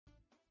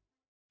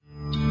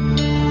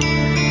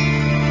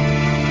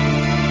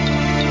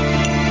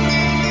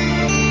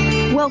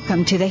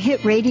Welcome to the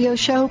hit radio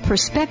show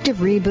Perspective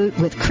Reboot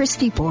with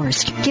Christy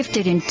Borst,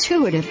 gifted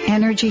intuitive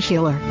energy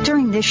healer.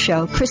 During this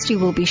show, Christy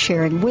will be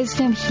sharing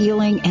wisdom,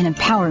 healing, and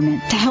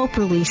empowerment to help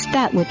release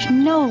that which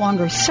no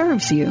longer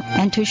serves you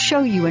and to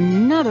show you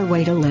another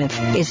way to live.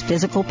 Is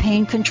physical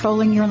pain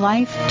controlling your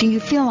life? Do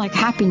you feel like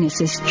happiness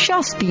is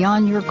just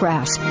beyond your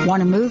grasp? Want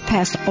to move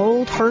past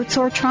old hurts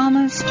or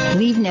traumas?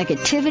 Leave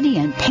negativity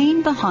and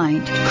pain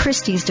behind.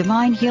 Christy's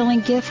divine healing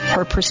gift,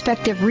 her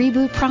Perspective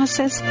Reboot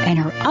process, and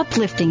her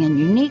uplifting and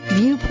unique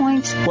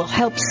viewpoints will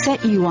help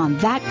set you on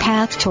that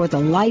path toward the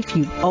life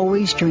you've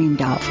always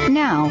dreamed of.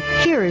 Now,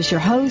 here is your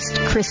host,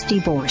 Christy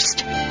Borst.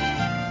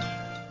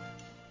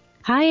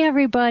 Hi,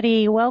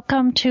 everybody.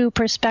 Welcome to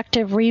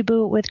Perspective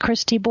Reboot with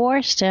Christy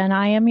Borst, and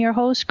I am your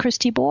host,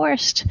 Christy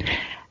Borst.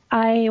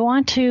 I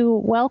want to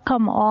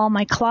welcome all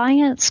my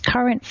clients,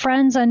 current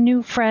friends, and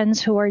new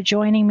friends who are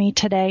joining me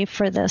today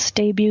for this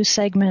debut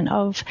segment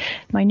of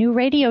my new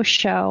radio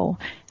show.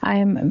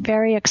 I'm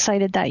very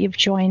excited that you've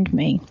joined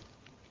me.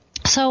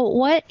 So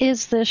what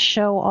is this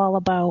show all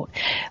about?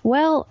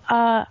 Well,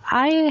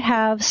 I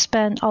have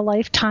spent a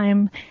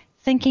lifetime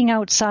thinking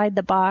outside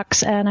the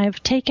box, and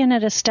I've taken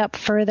it a step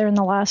further in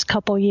the last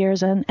couple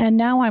years, and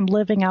now I'm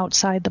living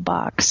outside the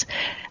box.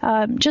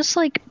 Just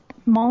like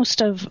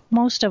most of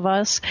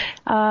us,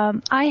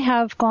 I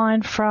have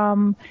gone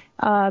from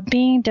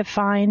being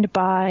defined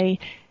by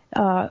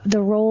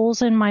the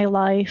roles in my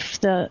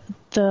life, the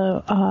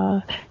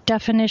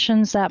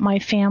definitions that my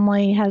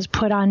family has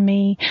put on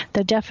me,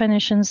 the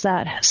definitions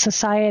that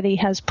society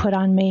has put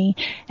on me,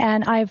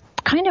 and I've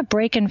kind of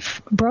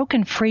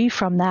broken free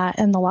from that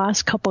in the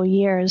last couple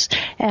years,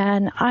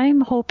 and I'm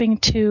hoping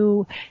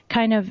to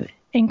kind of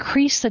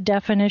increase the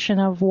definition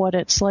of what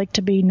it's like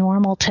to be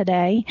normal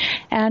today,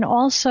 and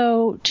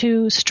also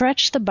to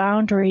stretch the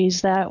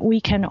boundaries that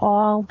we can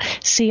all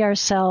see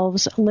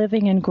ourselves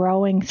living and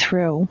growing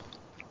through.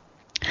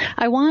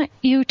 I want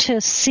you to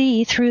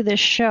see through this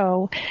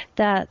show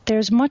that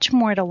there's much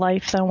more to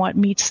life than what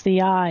meets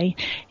the eye,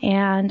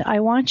 and I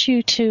want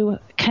you to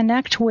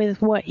connect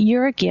with what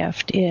your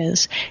gift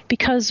is,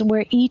 because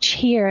we're each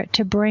here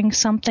to bring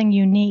something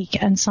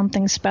unique and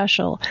something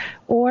special,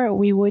 or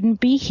we wouldn't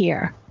be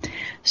here.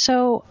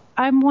 So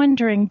I'm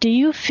wondering, do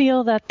you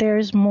feel that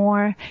there's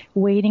more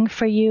waiting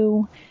for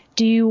you?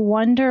 Do you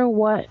wonder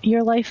what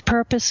your life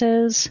purpose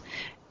is?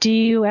 Do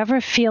you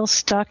ever feel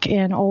stuck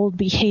in old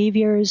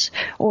behaviors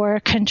or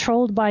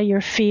controlled by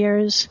your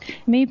fears?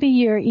 Maybe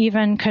you're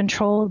even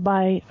controlled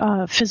by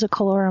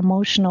physical or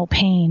emotional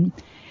pain.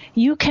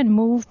 You can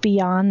move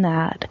beyond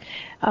that.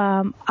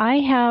 I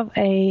have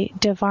a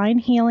divine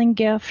healing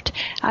gift.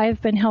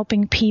 I've been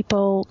helping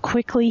people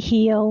quickly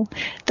heal.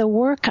 The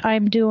work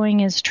I'm doing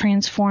is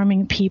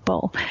transforming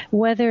people,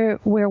 whether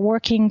we're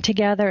working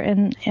together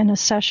in a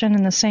session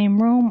in the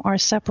same room or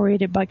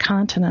separated by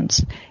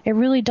continents. It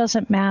really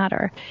doesn't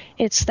matter.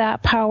 It's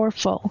that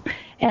powerful.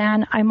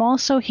 And I'm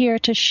also here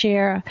to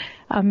share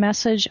a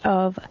message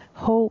of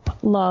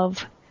hope,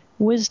 love,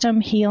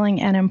 wisdom,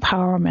 healing, and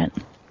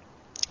empowerment.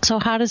 So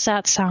how does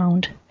that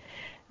sound?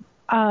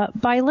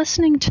 By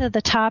listening to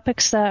the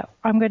topics that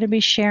I'm going to be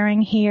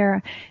sharing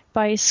here,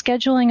 by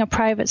scheduling a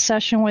private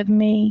session with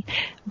me,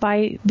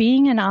 by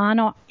being an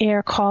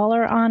on-air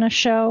caller on a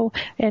show,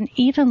 and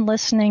even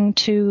listening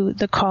to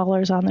the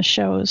callers on the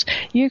shows,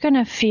 you're going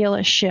to feel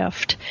a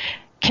shift.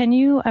 Can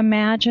you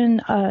imagine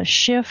a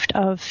shift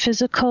of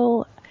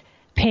physical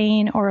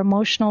pain or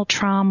emotional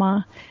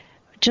trauma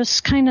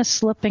just kind of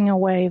slipping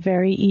away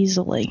very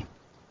easily?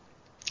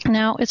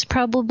 Now, it's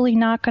probably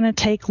not going to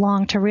take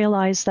long to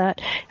realize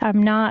that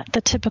I'm not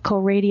the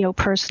typical radio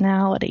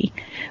personality.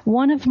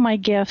 One of my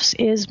gifts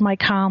is my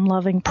calm,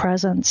 loving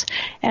presence,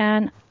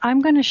 and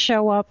I'm going to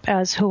show up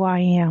as who I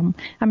am.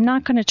 I'm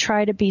not going to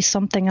try to be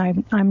something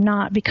I'm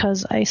not,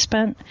 because I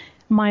spent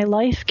my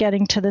life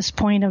getting to this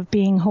point of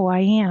being who I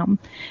am.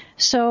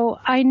 So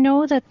I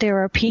know that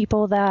there are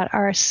people that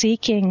are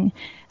seeking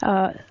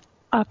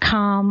a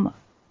calm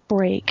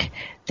break.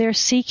 They're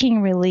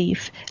seeking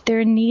relief.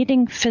 They're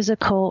needing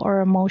physical or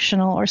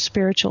emotional or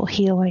spiritual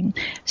healing.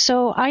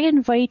 So I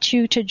invite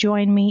you to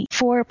join me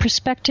for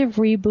Perspective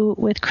Reboot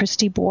with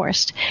Christy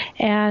Borst.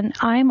 And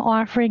I'm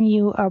offering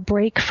you a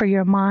break for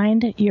your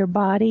mind, your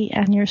body,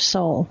 and your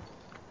soul.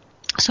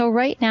 So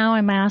right now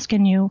I'm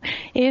asking you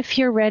if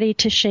you're ready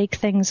to shake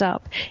things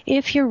up,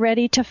 if you're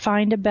ready to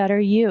find a better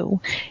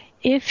you,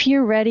 if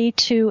you're ready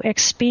to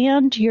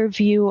expand your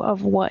view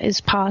of what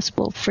is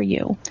possible for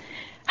you.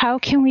 How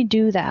can we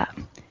do that?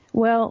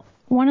 Well,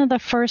 one of the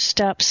first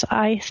steps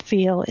I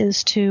feel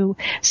is to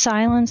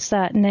silence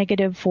that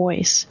negative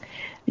voice.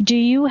 Do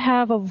you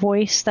have a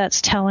voice that's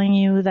telling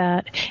you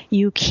that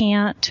you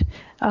can't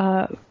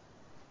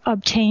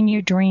obtain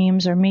your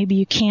dreams, or maybe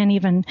you can't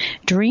even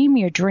dream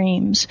your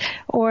dreams,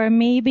 or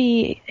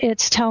maybe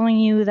it's telling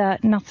you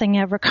that nothing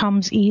ever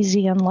comes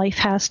easy and life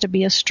has to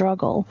be a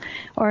struggle,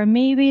 or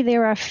maybe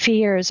there are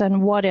fears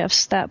and what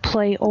ifs that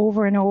play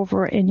over and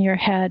over in your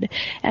head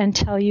and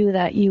tell you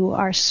that you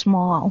are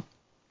small.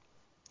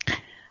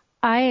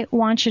 I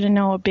want you to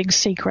know a big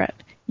secret.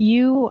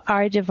 You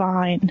are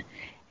divine.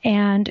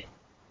 and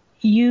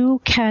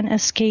you can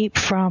escape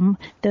from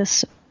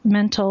this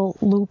mental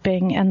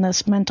looping and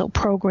this mental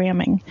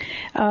programming.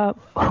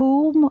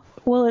 Whom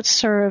will it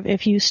serve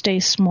if you stay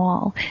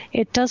small?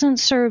 It doesn't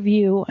serve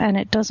you, and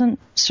it doesn't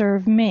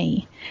serve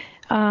me.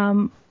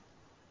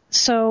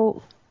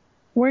 So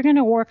we're going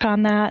to work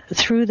on that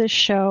through this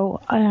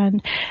show,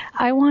 and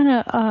I want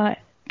to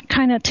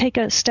kind of take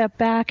a step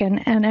back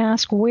and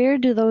ask, where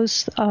do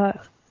those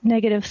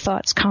negative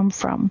thoughts come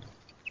from?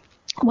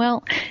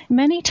 Well,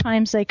 many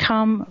times they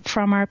come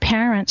from our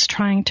parents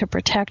trying to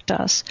protect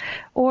us,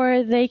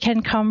 or they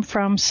can come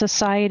from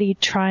society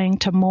trying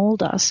to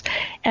mold us.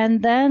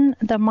 And then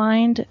the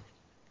mind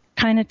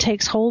kind of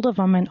takes hold of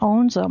them and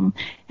owns them,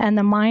 and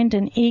the mind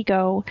and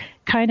ego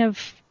kind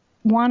of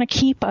want to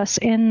keep us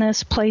in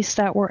this place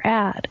that we're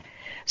at.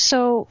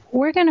 So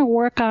we're going to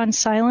work on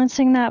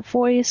silencing that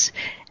voice,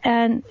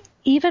 and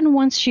even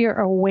once you're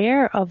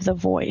aware of the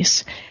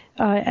voice,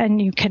 and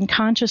you can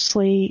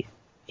consciously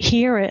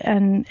hear it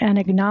and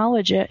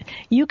acknowledge it,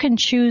 you can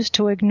choose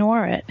to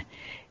ignore it.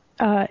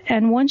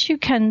 And once you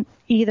can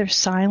either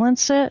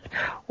silence it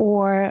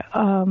or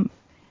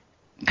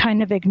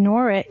kind of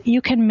ignore it,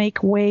 you can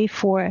make way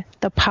for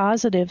the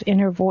positive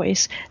inner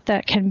voice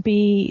that can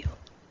be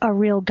a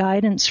real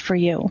guidance for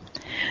you.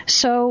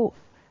 So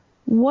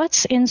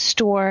what's in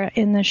store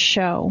in this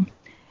show?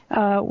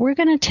 We're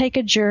going to take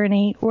a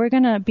journey. We're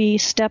going to be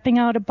stepping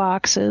out of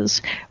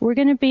boxes. We're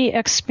going to be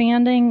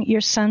expanding your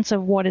sense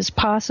of what is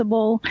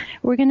possible.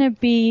 We're going to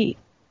be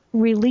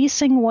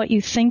releasing what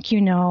you think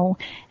you know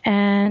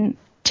and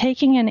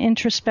taking an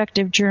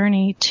introspective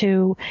journey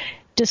to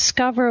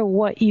discover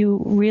what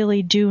you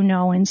really do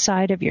know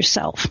inside of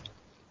yourself.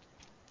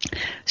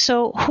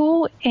 So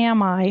who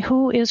am I?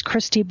 Who is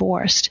Christy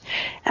Borst?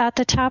 At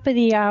the top of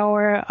the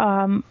hour,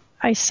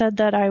 I said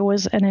that I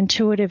was an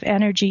intuitive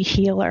energy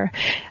healer.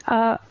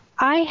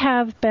 I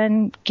have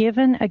been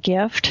given a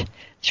gift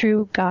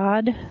through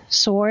God,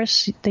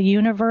 Source, the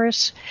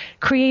universe,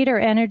 creator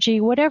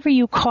energy, whatever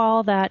you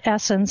call that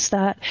essence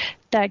that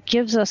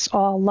gives us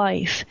all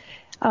life.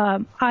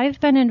 I've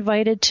been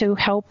invited to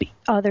help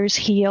others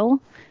heal,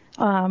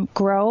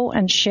 grow,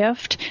 and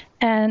shift,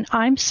 and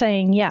I'm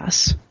saying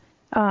yes.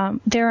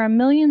 There are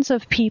millions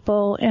of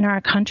people in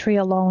our country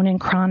alone in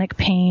chronic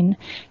pain,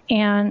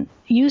 and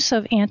use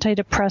of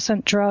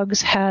antidepressant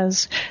drugs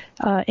has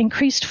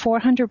increased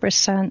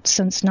 400%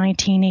 since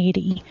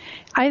 1980.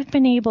 I've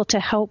been able to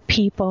help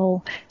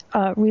people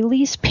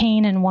release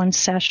pain in one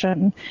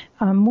session,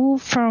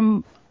 move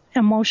from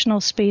emotional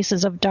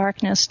spaces of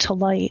darkness to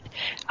light.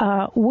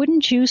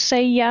 Wouldn't you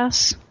say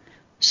yes?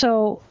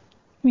 So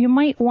you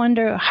might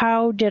wonder,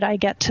 how did I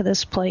get to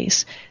this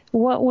place?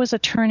 What was a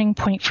turning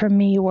point for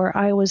me where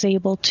I was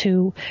able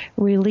to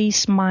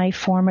release my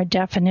former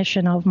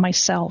definition of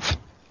myself?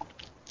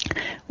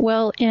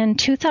 Well, in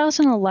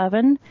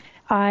 2011,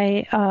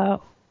 I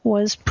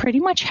was pretty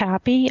much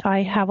happy.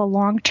 I have a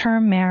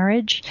long-term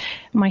marriage.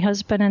 My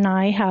husband and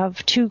I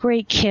have 2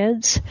 great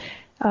kids.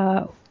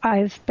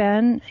 I've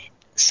been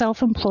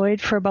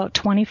self-employed for about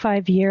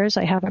 25 years.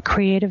 I have a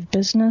creative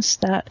business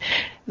that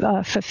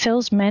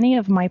fulfills many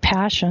of my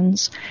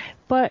passions.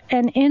 But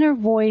an inner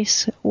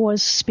voice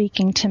was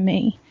speaking to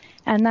me,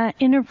 and that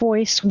inner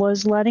voice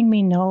was letting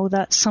me know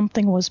that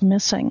something was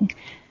missing.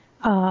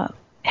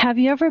 Have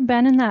you ever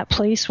been in that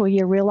place where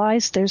you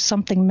realize there's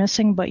something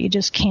missing, but you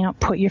just can't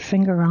put your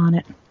finger on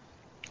it?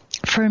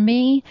 For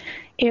me,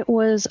 it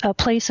was a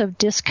place of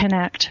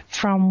disconnect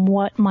from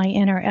what my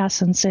inner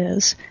essence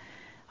is.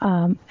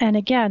 And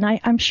again,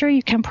 I'm sure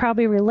you can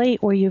probably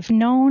relate where you've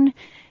known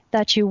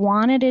that you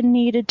wanted and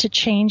needed to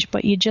change,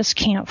 but you just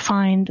can't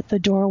find the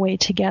doorway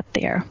to get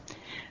there.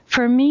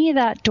 For me,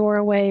 that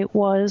doorway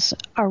was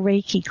a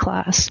Reiki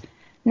class.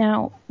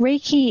 Now,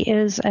 Reiki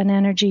is an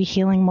energy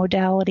healing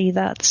modality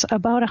that's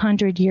about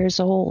 100 years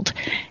old,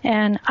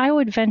 and I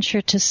would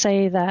venture to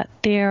say that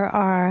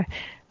there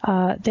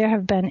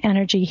have been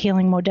energy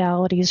healing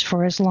modalities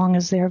for as long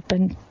as there have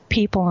been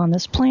people on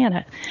this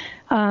planet.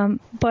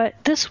 But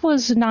this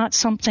was not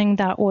something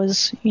that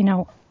was,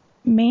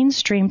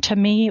 mainstream to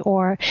me,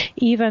 or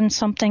even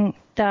something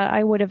that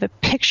I would have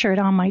pictured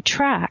on my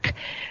track.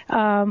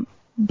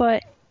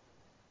 But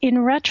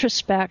in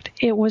retrospect,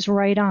 it was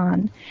right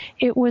on.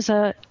 It was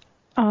a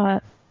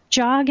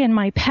jog in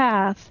my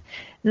path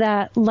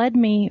that led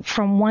me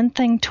from one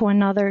thing to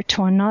another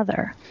to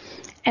another.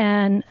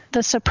 And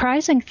the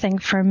surprising thing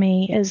for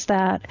me is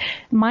that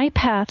my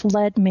path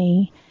led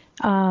me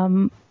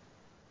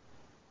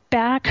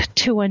back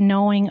to a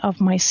knowing of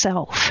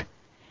myself.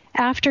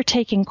 After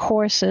taking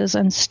courses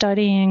and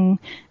studying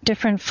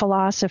different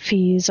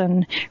philosophies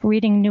and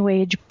reading New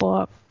Age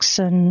books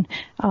and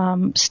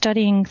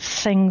studying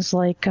things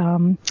like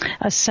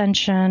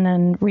ascension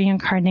and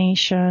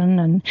reincarnation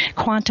and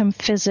quantum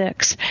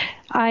physics,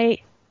 I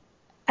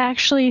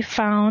actually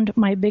found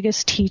my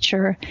biggest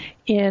teacher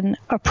in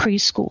a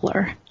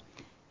preschooler.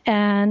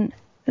 And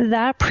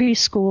that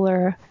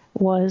preschooler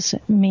was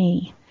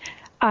me.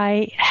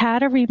 I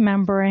had a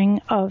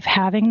remembering of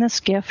having this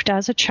gift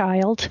as a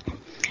child,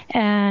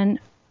 and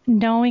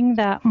knowing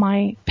that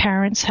my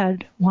parents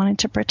had wanted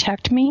to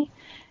protect me.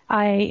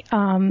 I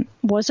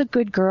was a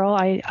good girl.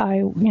 I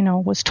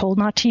was told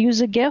not to use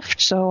a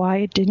gift, so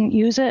I didn't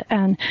use it.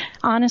 And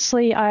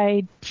honestly,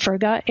 I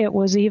forgot it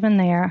was even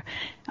there.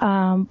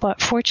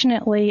 But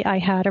fortunately, I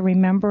had a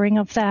remembering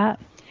of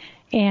that,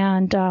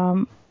 and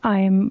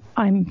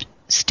I'm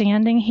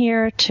standing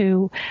here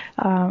to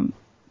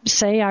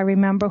say I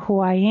remember who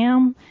I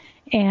am.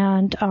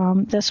 And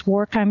this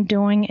work I'm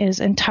doing is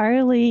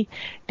entirely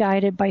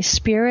guided by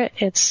spirit.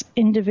 It's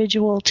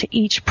individual to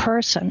each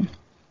person.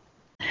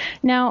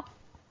 Now,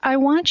 I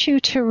want you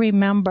to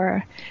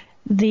remember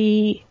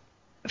the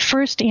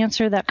first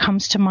answer that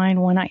comes to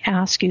mind when I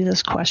ask you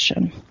this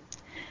question.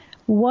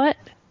 What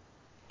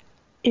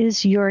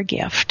is your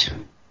gift?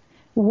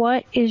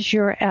 What is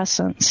your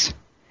essence?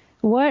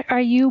 What are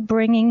you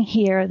bringing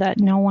here that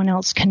no one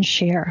else can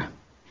share?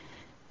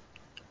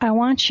 I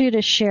want you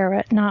to share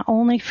it not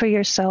only for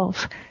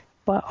yourself,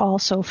 but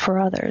also for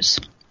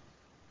others.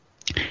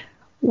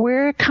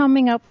 We're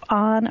coming up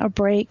on a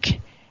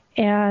break,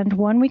 and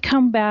when we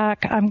come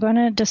back, I'm going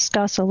to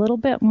discuss a little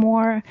bit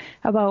more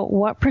about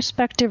what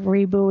perspective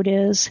reboot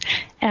is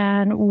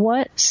and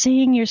what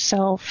seeing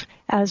yourself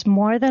as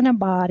more than a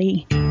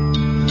body.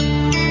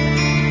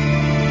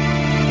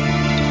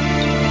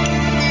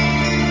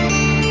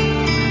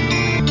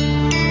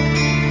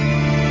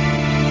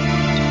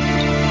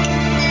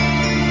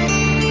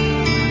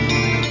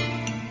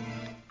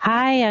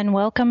 Hi, and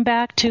welcome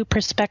back to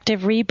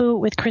Perspective Reboot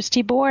with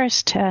Christy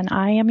Borst, and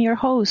I am your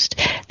host.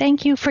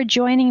 Thank you for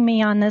joining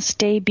me on this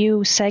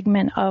debut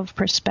segment of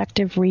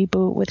Perspective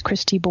Reboot with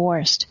Christy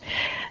Borst.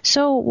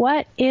 So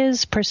what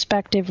is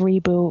Perspective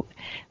Reboot?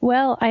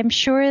 Well, I'm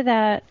sure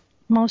that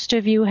most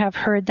of you have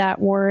heard that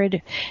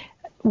word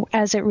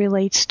as it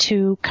relates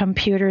to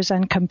computers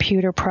and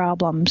computer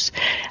problems.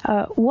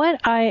 What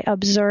I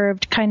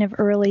observed kind of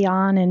early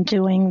on in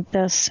doing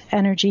this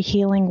energy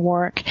healing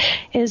work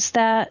is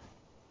that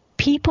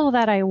people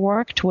that I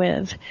worked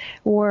with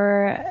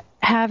were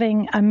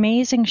having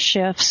amazing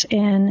shifts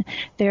in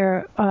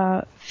their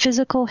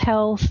physical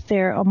health,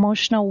 their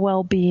emotional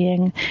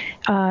well-being,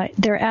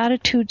 their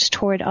attitudes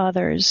toward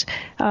others.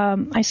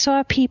 I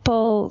saw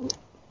people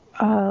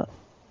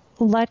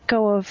let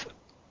go of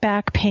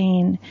back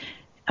pain,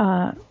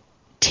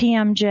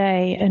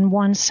 TMJ in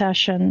one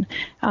session,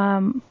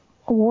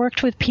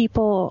 worked with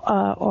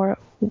people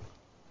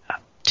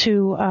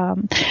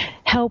to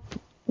help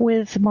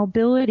with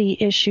mobility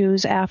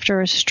issues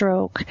after a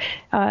stroke,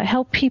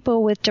 help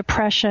people with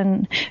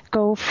depression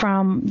go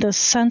from the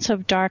sense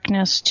of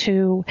darkness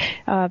to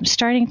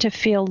starting to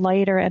feel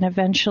lighter and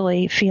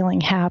eventually feeling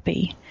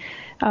happy.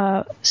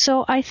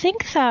 So I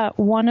think that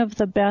one of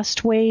the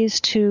best ways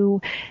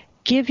to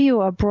give you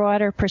a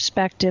broader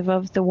perspective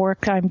of the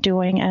work I'm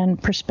doing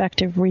and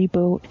Perspective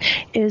Reboot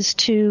is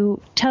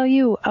to tell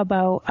you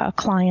about a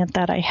client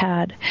that I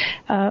had.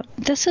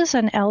 This is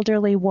an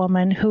elderly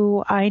woman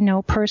who I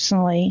know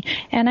personally,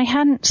 and I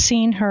hadn't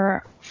seen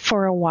her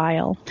for a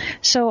while.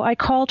 So I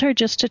called her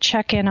just to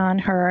check in on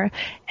her,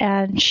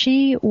 and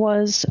she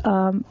was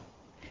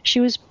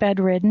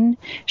bedridden.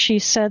 She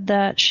said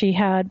that she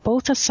had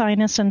both a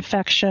sinus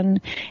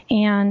infection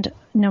and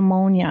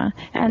pneumonia,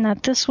 and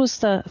that this was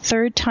the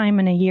third time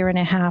in a year and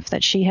a half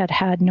that she had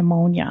had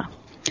pneumonia.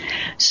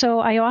 So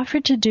I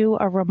offered to do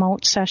a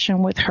remote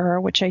session with her,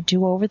 which I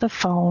do over the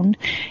phone.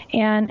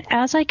 And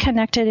as I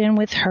connected in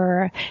with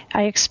her,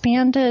 I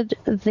expanded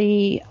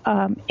the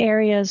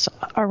areas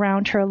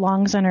around her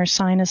lungs and her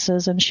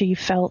sinuses, and she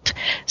felt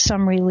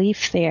some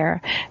relief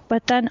there.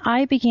 But then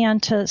I began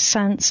to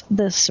sense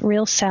this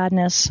real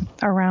sadness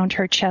around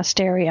her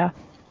chest area.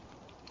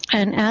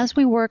 And as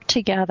we worked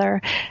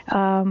together,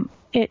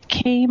 it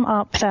came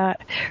up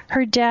that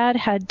her dad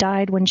had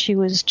died when she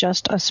was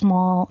just a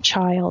small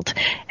child,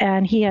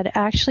 and he had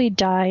actually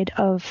died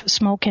of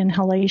smoke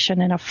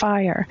inhalation in a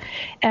fire.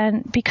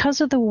 And because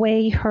of the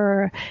way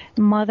her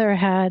mother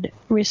had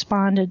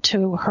responded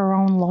to her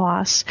own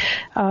loss,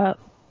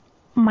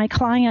 my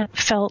client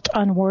felt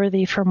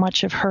unworthy for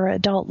much of her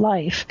adult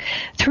life.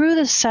 Through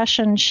this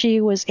session,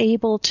 she was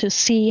able to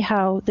see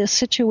how this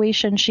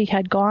situation she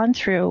had gone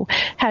through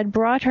had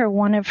brought her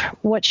one of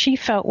what she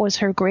felt was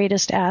her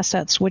greatest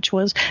assets, which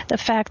was the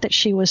fact that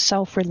she was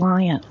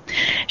self-reliant.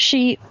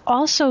 She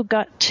also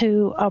got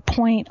to a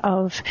point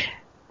of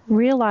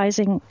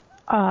realizing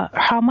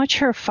how much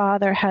her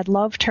father had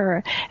loved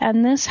her,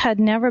 and this had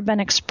never been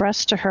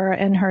expressed to her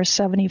in her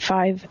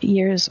 75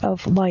 years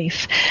of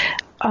life.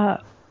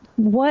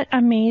 What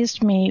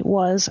amazed me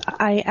was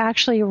I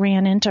actually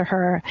ran into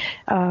her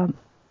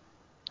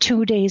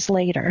 2 days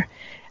later.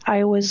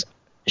 I was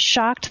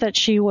shocked that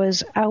she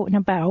was out and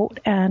about,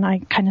 and I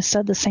kind of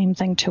said the same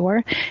thing to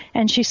her.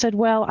 And she said,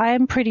 well,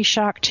 I'm pretty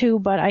shocked too,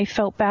 but I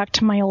felt back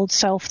to my old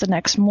self the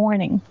next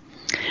morning.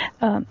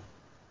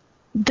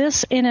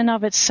 This in and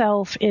of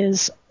itself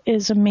is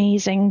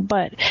amazing,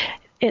 but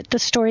the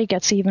story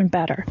gets even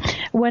better.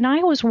 When I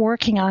was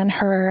working on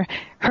her,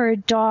 her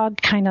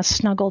dog kind of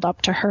snuggled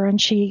up to her,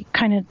 and she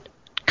kind of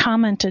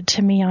commented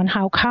to me on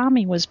how calm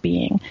he was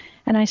being.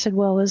 And I said,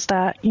 well, is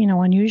that,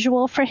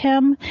 unusual for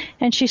him?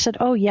 And she said,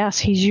 oh, yes,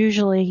 he's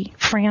usually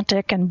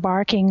frantic and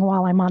barking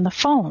while I'm on the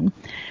phone.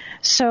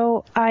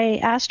 So I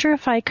asked her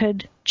if I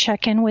could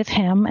check in with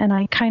him, and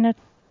I kind of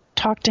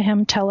talked to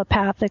him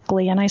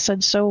telepathically, and I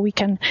said, so we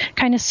can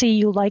kind of see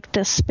you like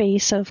this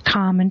space of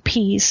calm and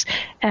peace,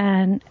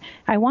 and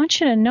I want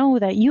you to know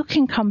that you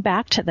can come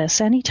back to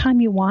this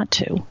anytime you want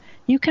to.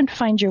 You can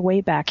find your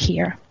way back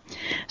here.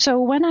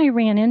 So when I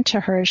ran into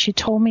her, she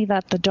told me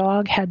that the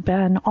dog had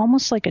been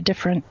almost like a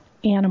different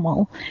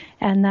animal,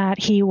 and that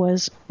he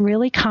was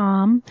really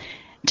calm,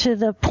 to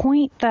the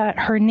point that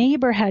her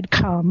neighbor had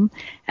come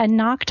and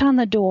knocked on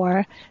the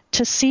door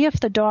to see if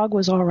the dog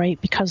was all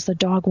right, because the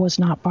dog was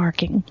not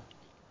barking.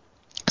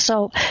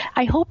 So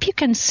I hope you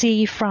can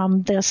see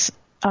from this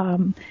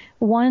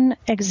one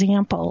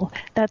example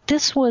that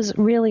this was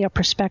really a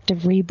perspective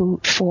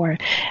reboot for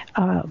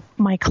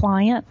my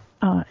client.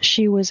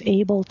 She was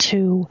able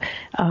to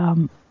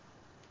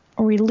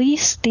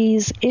release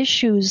these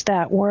issues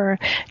that were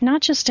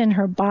not just in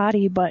her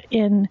body, but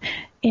in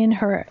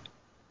her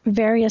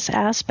various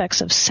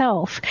aspects of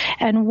self.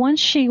 And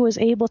once she was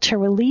able to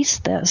release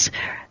this,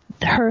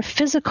 her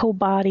physical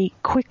body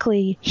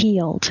quickly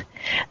healed.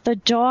 The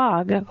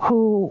dog,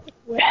 who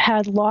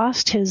had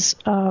lost his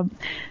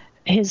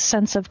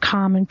sense of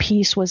calm and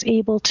peace, was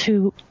able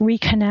to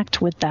reconnect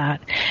with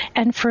that.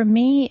 And for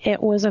me,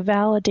 it was a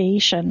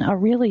validation,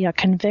 really a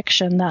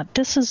conviction that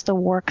this is the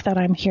work that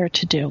I'm here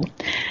to do.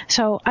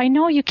 So I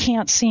know you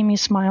can't see me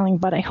smiling,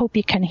 but I hope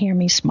you can hear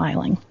me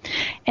smiling.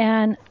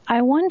 And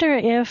I wonder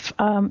if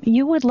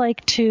you would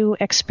like to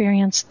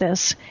experience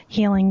this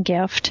healing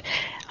gift.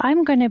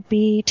 I'm going to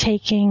be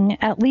taking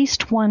at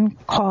least one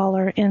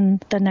caller in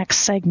the next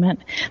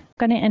segment. I'm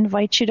going to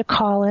invite you to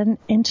call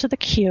into the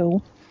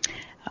queue.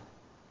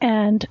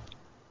 And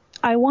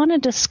I want to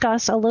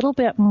discuss a little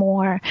bit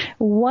more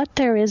what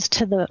there is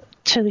to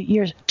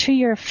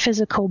your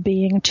physical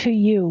being, to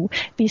you,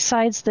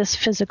 besides this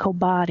physical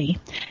body.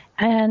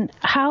 And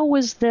how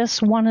was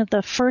this one of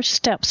the first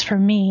steps for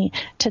me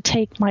to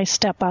take my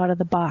step out of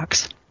the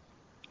box?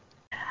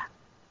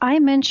 I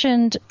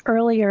mentioned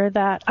earlier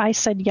that I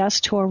said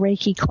yes to a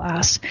Reiki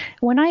class.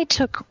 When I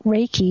took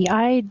Reiki,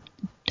 I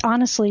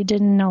honestly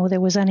didn't know there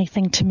was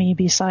anything to me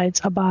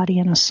besides a body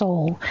and a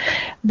soul.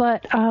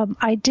 But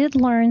I did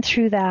learn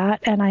through that,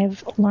 and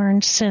I've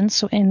learned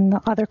since in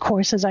the other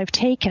courses I've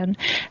taken,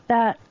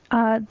 that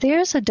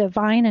there's a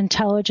divine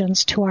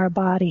intelligence to our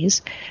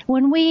bodies.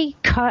 When we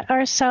cut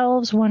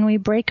ourselves, when we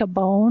break a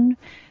bone,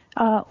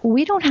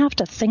 we don't have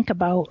to think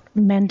about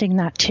mending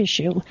that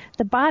tissue.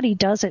 The body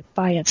does it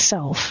by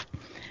itself.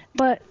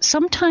 But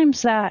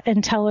sometimes that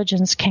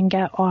intelligence can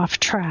get off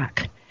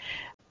track.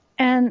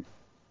 And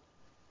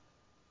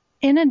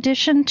in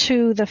addition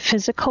to the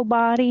physical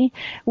body,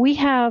 we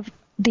have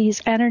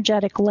these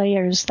energetic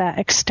layers that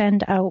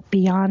extend out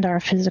beyond our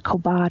physical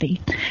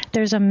body.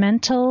 There's a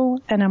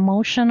mental, an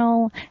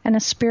emotional, and a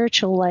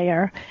spiritual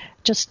layer,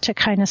 just to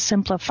kind of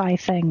simplify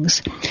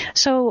things.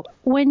 So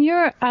when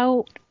you're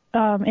out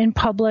in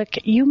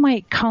public, you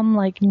might come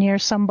like near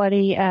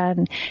somebody,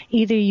 and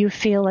either you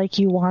feel like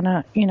you want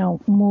to,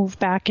 move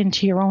back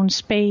into your own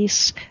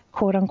space,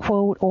 quote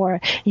unquote,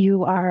 or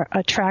you are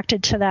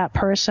attracted to that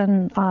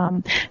person.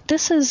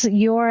 This is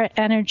your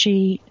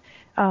energy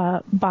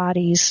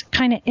bodies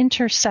kind of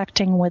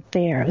intersecting with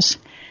theirs.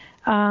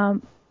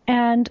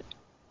 And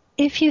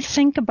if you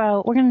think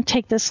about, we're going to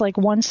take this like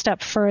one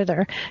step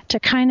further to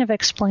kind of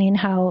explain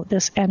how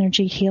this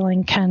energy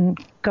healing can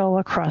go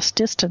across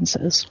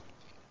distances.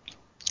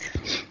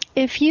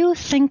 If you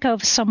think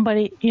of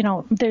somebody,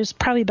 there's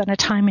probably been a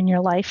time in your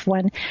life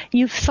when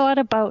you've thought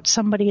about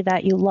somebody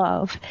that you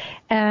love,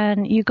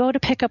 and you go to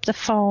pick up the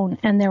phone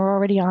and they're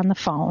already on the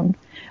phone,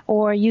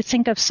 or you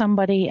think of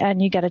somebody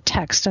and you get a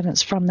text and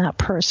it's from that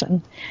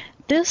person.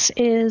 This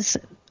is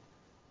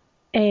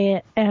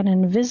an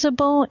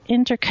invisible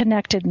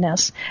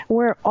interconnectedness.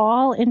 We're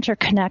all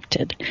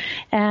interconnected,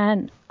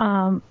 and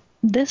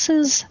this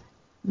is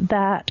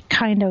that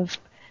kind of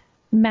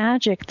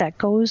magic that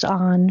goes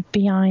on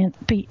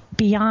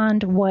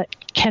beyond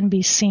what can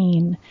be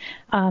seen.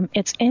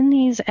 It's in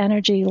these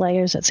energy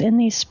layers, it's in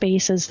these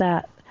spaces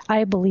that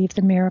I believe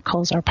the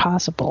miracles are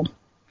possible.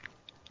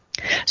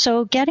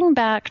 So getting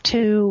back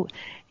to,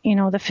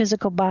 the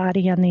physical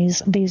body and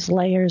these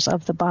layers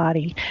of the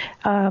body,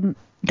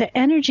 the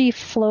energy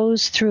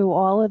flows through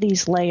all of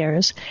these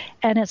layers,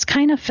 and it's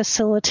kind of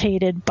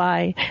facilitated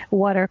by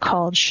what are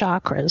called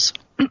chakras.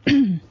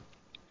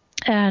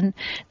 And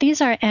these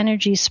are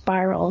energy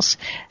spirals.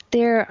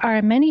 There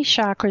are many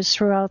chakras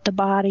throughout the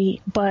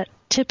body, but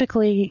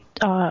typically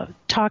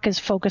talk is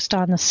focused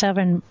on the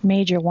 7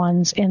 major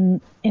ones in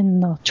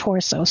the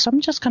torso. So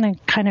I'm just going to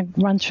kind of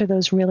run through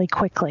those really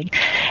quickly.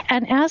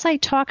 And as I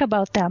talk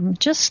about them,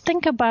 just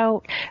think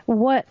about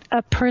what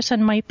a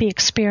person might be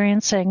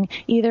experiencing,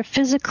 either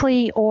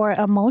physically or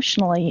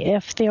emotionally,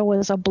 if there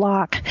was a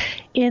block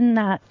in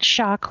that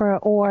chakra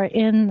or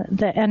in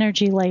the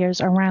energy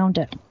layers around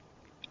it.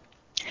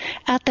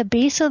 At the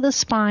base of the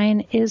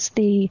spine is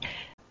the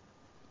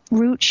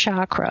root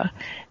chakra.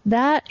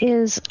 That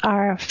is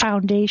our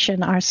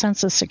foundation, our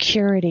sense of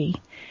security.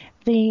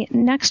 The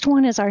next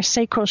one is our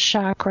sacral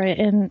chakra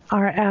in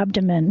our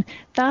abdomen.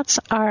 That's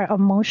our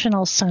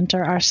emotional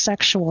center, our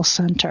sexual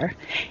center.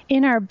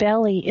 In our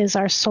belly is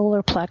our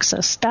solar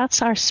plexus.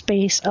 That's our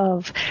space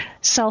of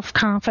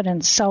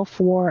self-confidence,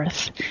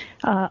 self-worth.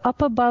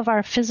 Up above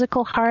our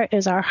physical heart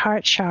is our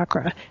heart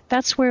chakra.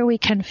 That's where we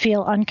can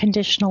feel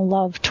unconditional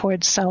love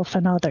towards self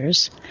and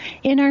others.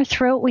 In our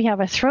throat, we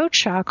have a throat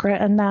chakra,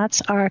 and that's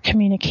our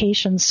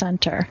communication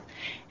center.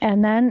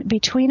 And then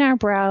between our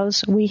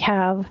brows, we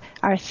have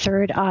our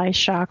third eye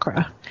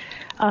chakra.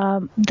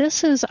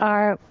 This is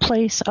our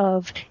place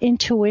of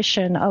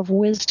intuition, of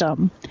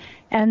wisdom.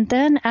 And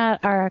then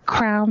at our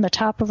crown, the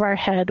top of our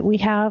head, we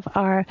have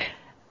our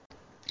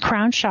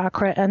crown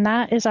chakra, and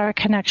that is our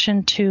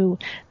connection to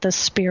the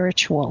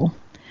spiritual.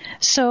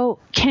 So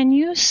can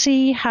you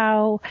see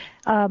how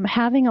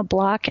having a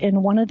block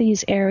in one of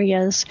these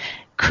areas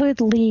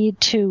could lead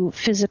to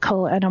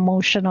physical and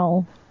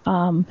emotional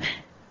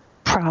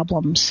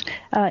problems?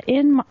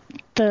 In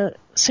the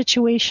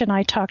situation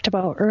I talked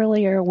about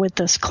earlier with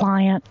this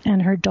client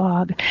and her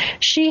dog,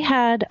 she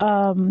had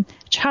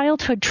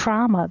childhood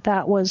trauma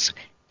that was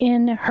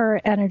in her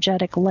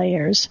energetic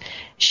layers.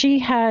 She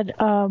had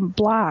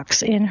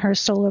blocks in her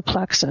solar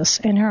plexus,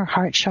 in her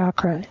heart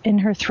chakra, in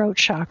her throat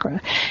chakra.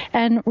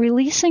 And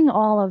releasing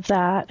all of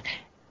that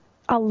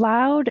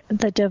allowed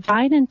the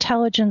divine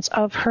intelligence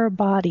of her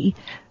body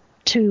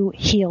to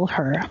heal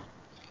her.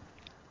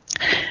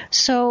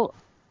 So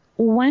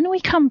when we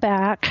come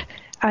back,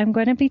 I'm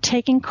going to be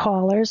taking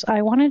callers.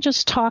 I want to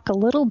just talk a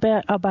little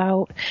bit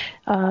about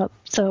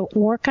the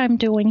work I'm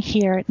doing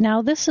here.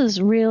 Now, this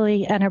is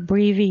really an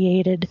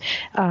abbreviated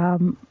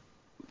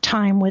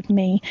time with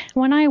me.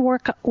 When I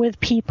work with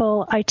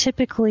people, I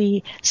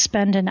typically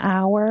spend an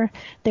hour.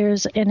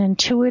 There's an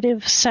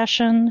intuitive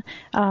session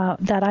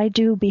that I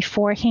do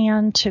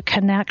beforehand to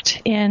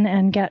connect in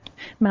and get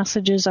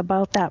messages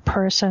about that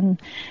person.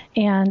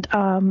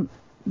 And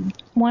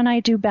when I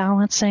do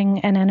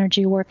balancing and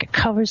energy work, it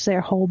covers their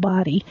whole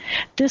body.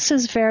 This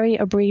is very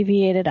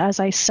abbreviated, as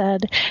I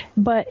said,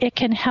 but it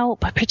can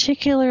help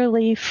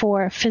particularly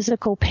for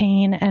physical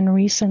pain and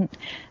recent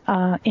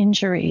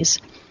injuries.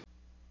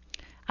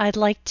 I'd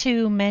like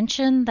to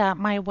mention that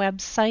my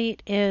website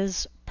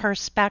is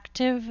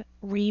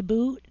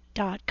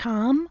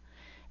perspectivereboot.com.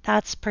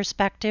 That's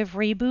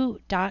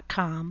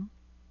perspectivereboot.com.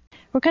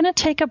 We're going to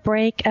take a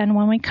break, and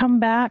when we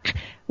come back,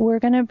 we're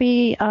going to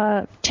be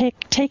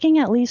taking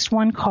at least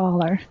one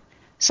caller.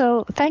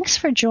 So thanks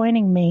for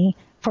joining me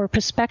for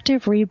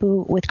Perspective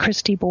Reboot with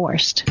Christy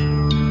Borst.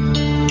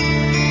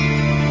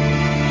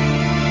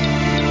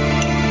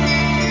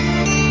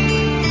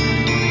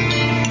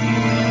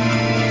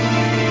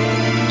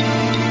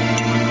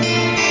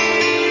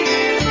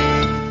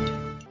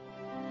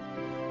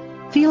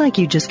 Feel like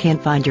you just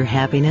can't find your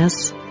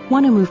happiness?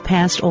 Want to move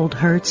past old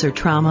hurts or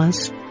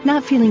traumas?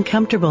 Not feeling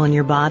comfortable in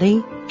your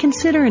body?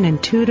 Consider an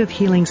intuitive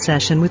healing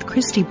session with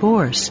Christy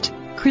Borst.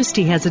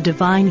 Christy has a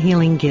divine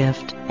healing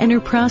gift, and her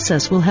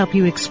process will help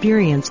you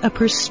experience a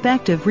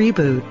perspective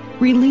reboot.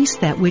 Release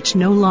that which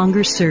no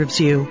longer serves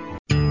you.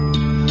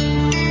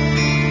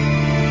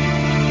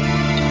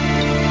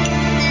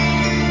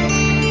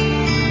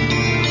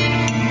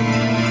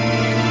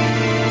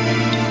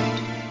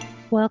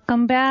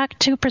 Welcome back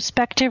to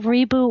Perspective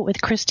Reboot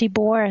with Christy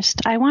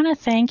Borst. I want to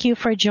thank you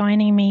for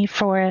joining me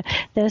for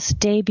this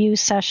debut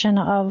session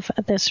of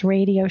this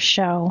radio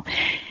show.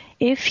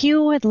 If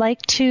you would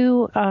like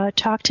to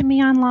talk to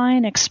me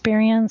online,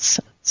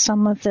 experience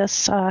some of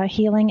this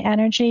healing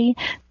energy,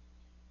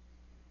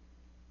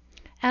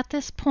 at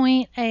this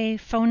point, a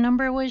phone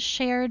number was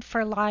shared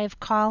for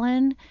live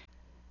call-in.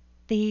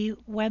 The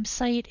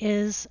website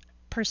is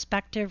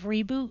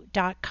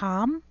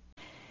perspectivereboot.com.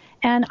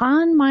 And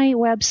on my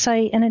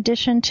website, in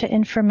addition to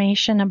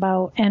information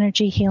about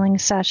energy healing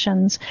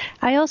sessions,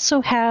 I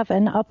also have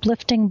an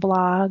uplifting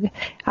blog.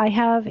 I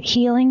have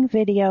healing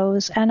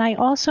videos, and I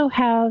also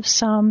have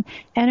some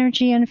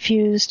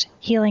energy-infused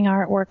healing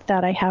artwork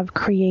that I have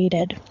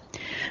created.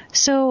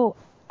 So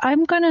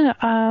I'm going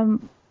to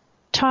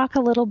talk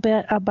a little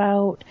bit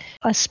about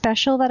a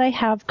special that I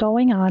have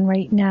going on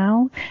right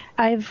now.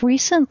 I've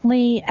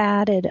recently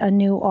added a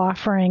new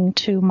offering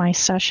to my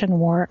session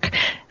work.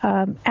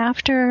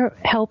 After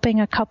helping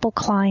a couple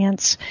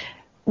clients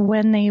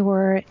when they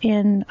were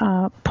in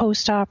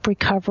post-op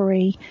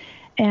recovery,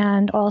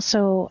 and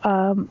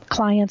also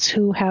clients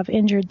who have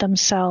injured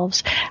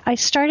themselves, I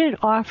started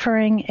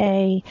offering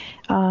a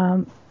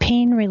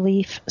pain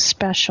relief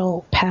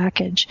special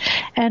package.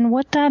 And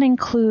what that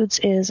includes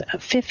is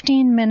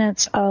 15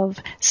 minutes of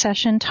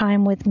session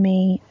time with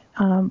me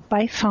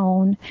by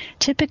phone,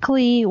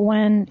 typically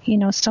when,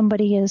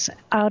 somebody is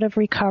out of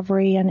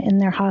recovery and in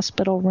their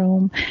hospital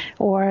room,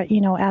 or,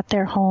 at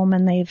their home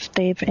and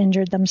they've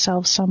injured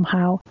themselves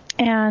somehow.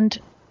 And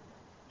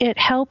it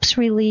helps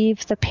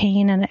relieve the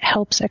pain and it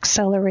helps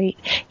accelerate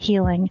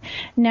healing.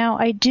 Now,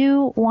 I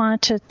do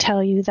want to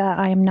tell you that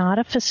I am not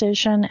a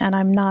physician and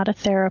I'm not a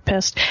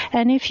therapist.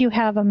 And if you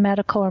have a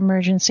medical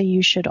emergency,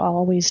 you should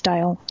always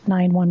dial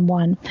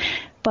 911.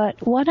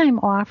 But what I'm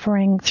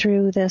offering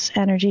through this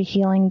energy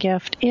healing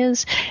gift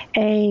is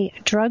a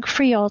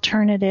drug-free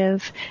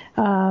alternative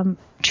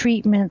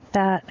treatment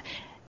that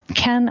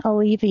can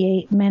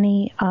alleviate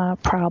many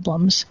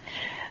problems.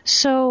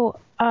 So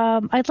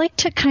I'd like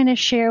to kind of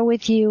share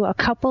with you a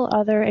couple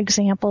other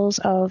examples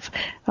of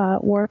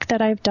work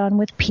that I've done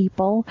with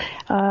people.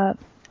 I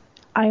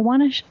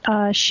want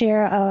to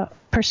share a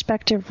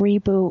perspective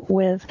reboot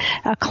with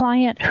a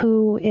client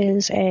who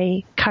is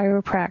a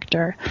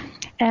chiropractor.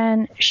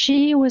 And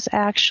she was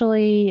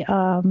actually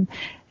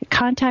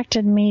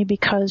contacted me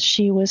because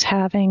she was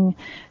having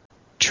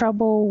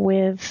trouble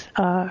with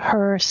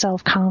her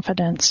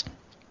self-confidence.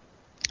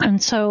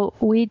 And so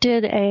we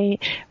did a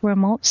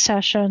remote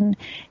session,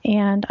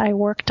 and I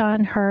worked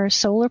on her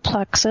solar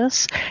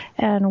plexus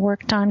and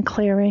worked on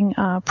clearing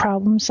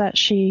problems that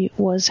she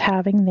was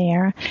having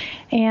there.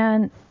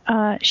 And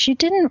she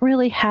didn't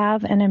really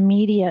have an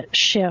immediate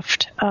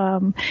shift.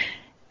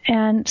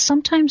 And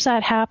sometimes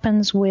that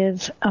happens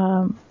with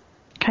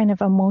kind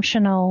of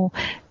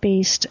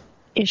emotional-based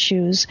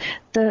issues.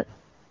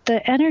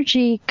 The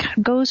energy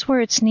goes where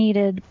it's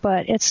needed,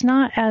 but it's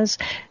not as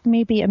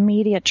maybe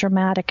immediate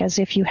dramatic as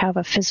if you have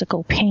a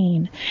physical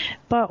pain.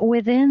 But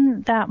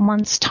within that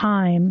month's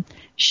time,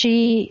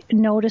 she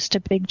noticed a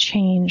big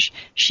change.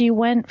 She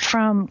went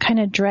from kind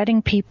of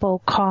dreading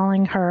people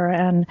calling her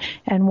and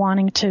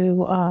wanting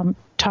to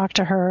talk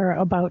to her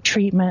about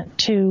treatment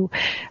to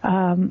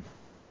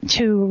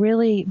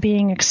really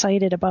being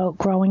excited about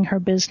growing her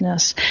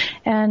business.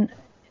 And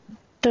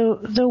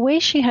the way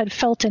she had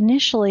felt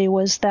initially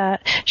was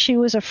that she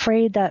was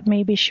afraid that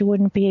maybe she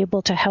wouldn't be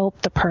able to help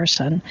the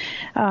person.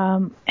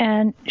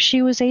 And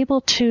she was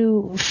able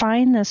to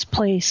find this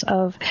place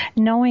of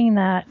knowing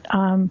that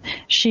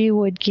she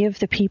would give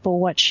the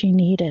people what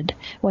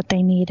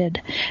they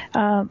needed.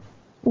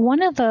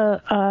 One of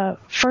the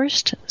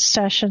first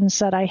sessions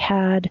that I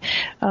had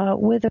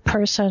with a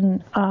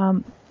person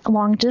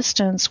long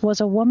distance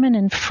was a woman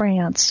in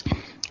France,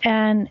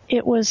 and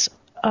it was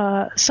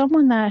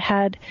someone that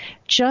had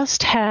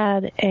just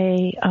had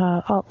a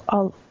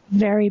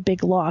very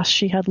big loss.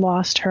 She had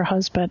lost her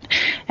husband,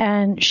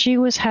 and she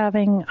was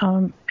having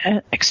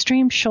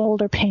extreme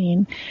shoulder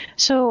pain.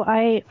 So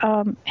I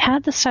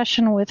had the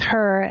session with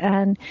her,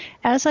 and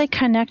as I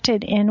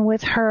connected in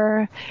with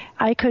her,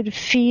 I could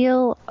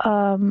feel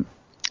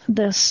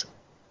this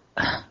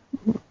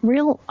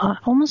real,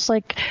 almost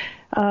like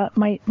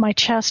my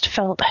chest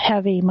felt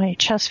heavy, my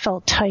chest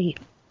felt tight.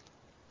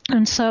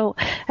 And so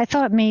I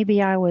thought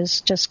maybe I was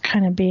just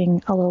kind of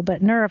being a little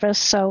bit nervous.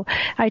 So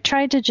I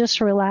tried to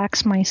just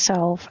relax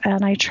myself,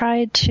 and I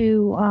tried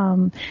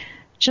to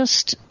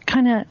just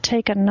kind of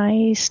take a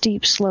nice,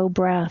 deep, slow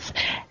breath,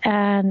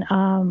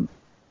 and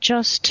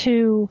just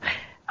to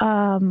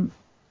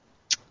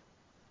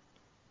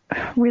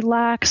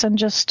relax and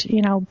just,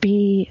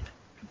 be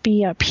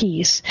at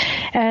peace.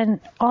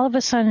 And all of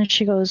a sudden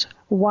she goes,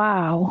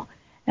 "Wow."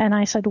 And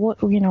I said,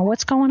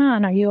 what's going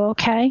on? Are you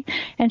okay?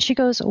 And she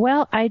goes,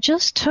 well, I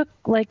just took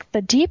like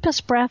the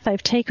deepest breath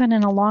I've taken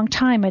in a long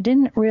time. I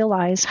didn't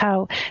realize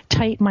how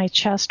tight my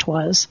chest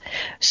was.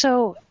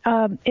 So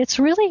it's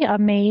really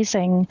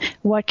amazing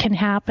what can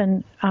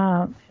happen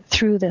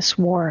through this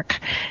work.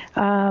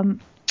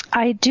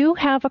 I do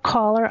have a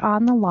caller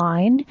on the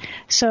line,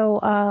 so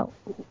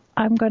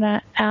I'm going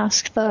to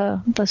ask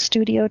the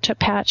studio to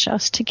patch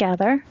us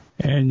together.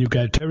 And you've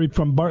got Terry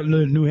from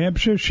Bartlett, New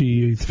Hampshire.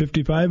 She's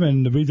 55,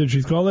 and the reason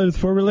she's calling is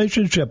for a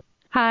relationship.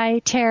 Hi,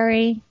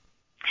 Terry.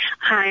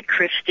 Hi,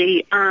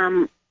 Christy.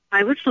 I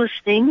was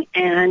listening,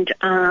 and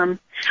I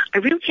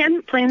really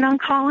hadn't planned on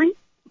calling,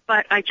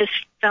 but I just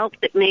felt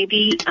that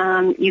maybe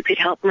you could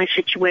help my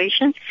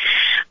situation.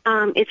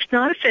 It's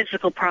not a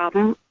physical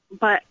problem,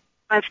 but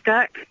I've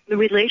got the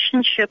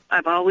relationship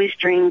I've always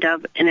dreamed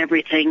of and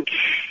everything.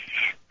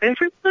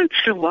 Every once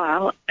in a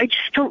while, I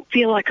just don't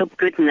feel like I'm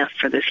good enough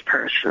for this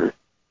person.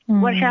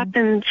 Mm. What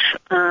happens?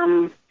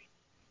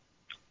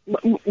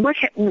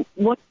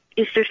 What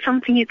is there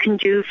something you can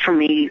do for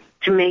me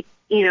to make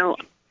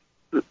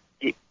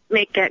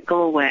that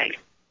go away?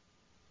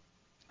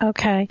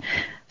 Okay.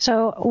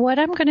 So what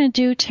I'm going to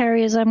do,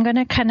 Terry, is I'm going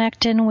to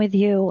connect in with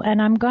you,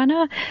 and I'm going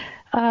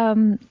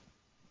to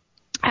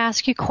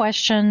ask you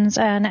questions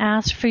and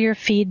ask for your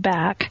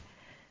feedback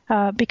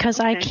because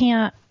okay. I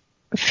can't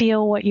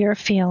feel what you're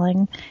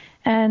feeling,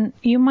 and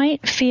you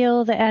might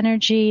feel the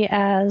energy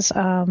as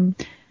a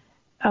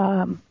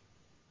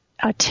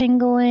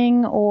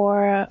tingling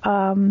or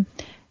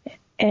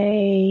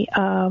a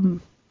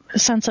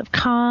sense of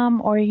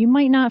calm, or you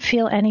might not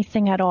feel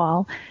anything at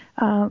all.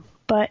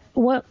 But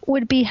what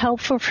would be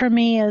helpful for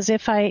me is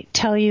if I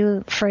tell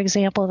you, for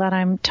example, that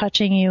I'm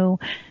touching you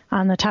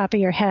on the top of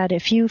your head.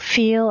 If you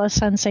feel a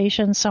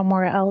sensation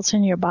somewhere else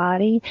in your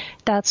body,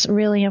 that's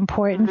really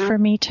important for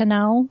me to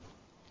know.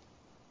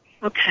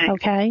 Okay.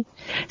 Okay?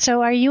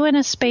 So are you in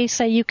a space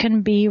that you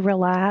can be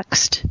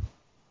relaxed?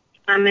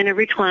 I'm in a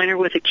recliner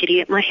with a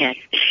kitty at my head.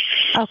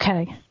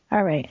 Okay.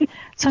 All right.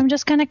 So I'm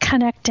just going to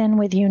connect in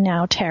with you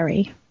now,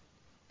 Terry.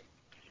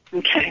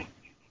 Okay.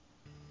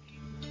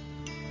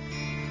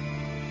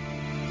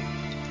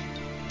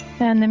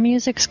 And the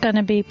music's going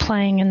to be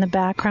playing in the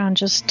background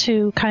just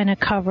to kind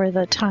of cover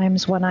the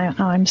times when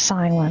I'm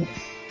silent.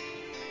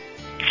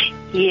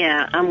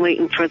 Yeah, I'm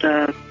waiting for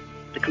the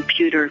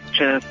computer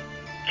to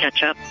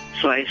catch up,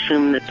 so I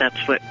assume that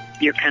that's what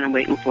you're kind of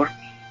waiting for.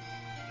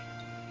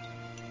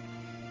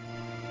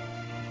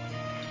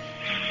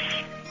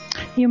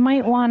 You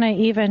might want to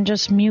even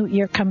just mute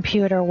your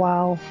computer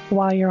while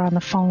you're on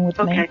the phone with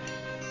me.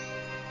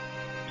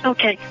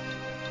 Okay.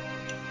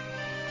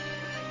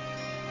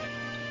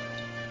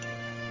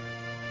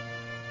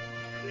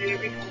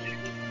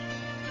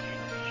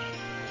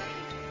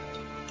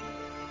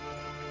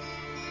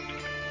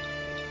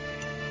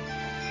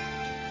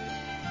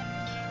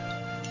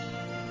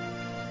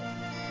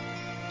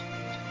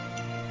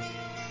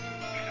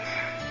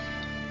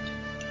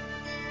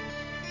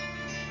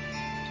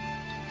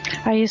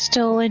 Are you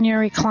still in your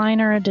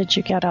recliner, or did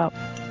you get up?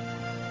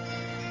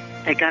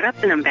 I got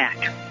up and I'm back.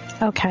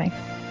 Okay.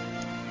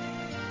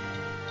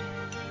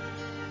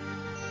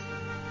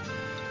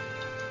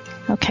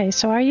 Okay,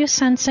 so are you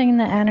sensing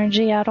the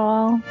energy at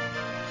all?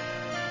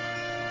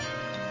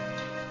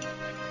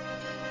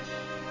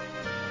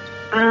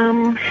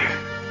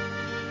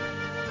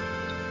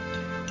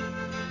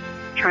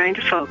 Trying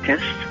to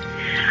focus.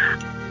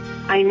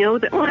 I know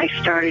that when I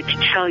started to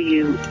tell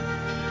you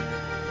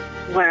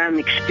what I'm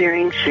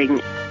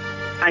experiencing,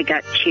 I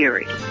got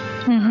teary.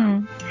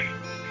 Mm-hmm.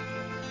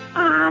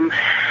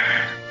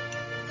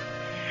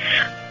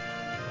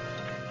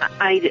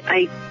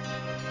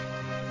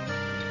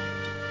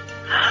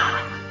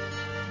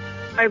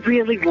 I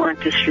really want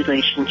this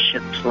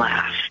relationship to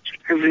last.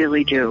 I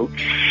really do.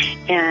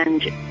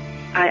 And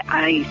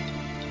I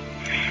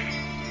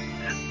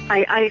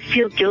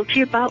feel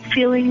guilty about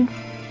feeling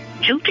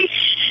guilty.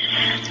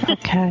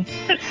 Okay.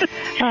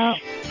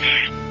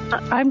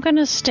 I'm going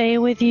to stay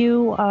with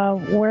you.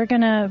 We're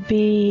going to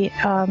be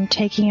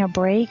taking a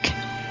break,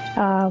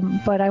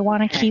 but I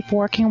want to keep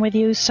working with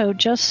you, so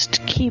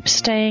just keep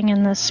staying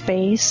in this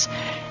space,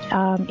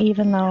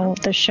 even though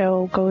the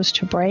show goes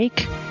to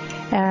break.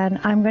 And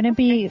I'm going to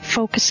be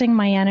focusing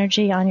my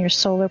energy on your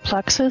solar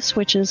plexus,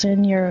 which is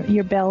in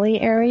your belly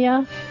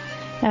area,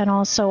 and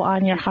also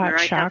on your heart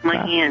chakra.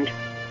 My hand.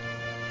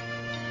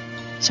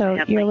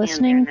 So you're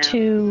listening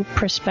to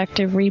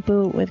Perspective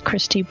Reboot with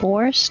Christy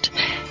Borst,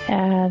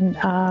 and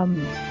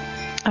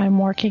I'm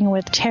working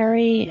with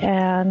Terry,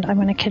 and I'm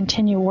going to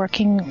continue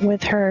working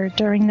with her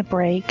during the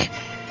break.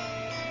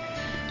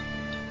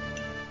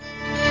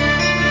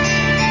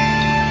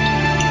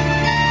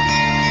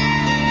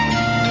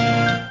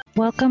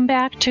 Welcome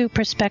back to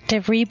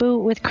Perspective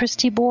Reboot with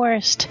Christy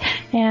Borst,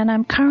 and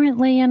I'm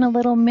currently in a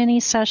little mini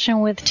session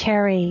with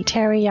Terry.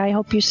 Terry, I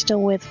hope you're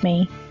still with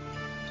me.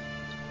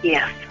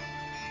 Yes.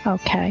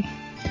 Okay.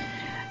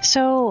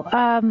 So,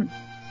 a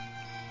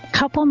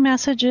couple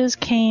messages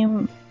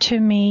came to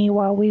me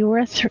while we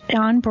were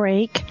on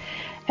break,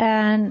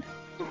 and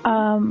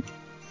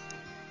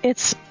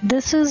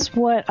this is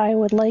what I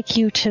would like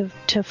you to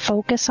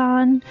focus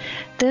on.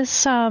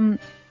 This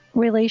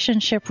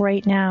relationship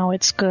right now,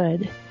 it's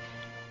good,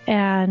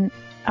 and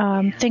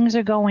things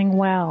are going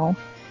well,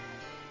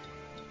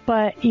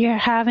 but you're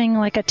having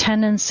like a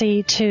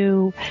tendency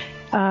to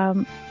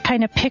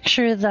kind of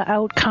picture the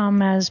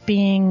outcome as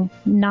being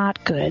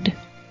not good,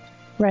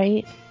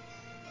 right?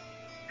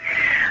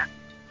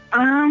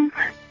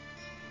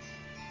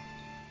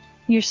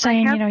 You're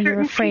saying,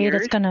 you're afraid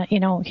fears. it's gonna,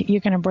 you're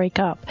gonna break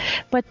up,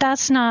 but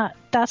that's not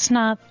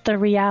the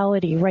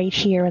reality right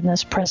here in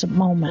this present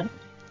moment.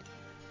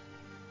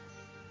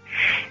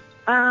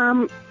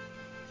 I'm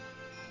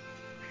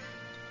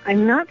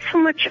not so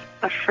much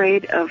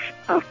afraid of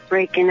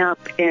breaking up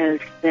as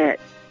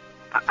that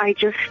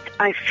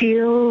I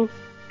feel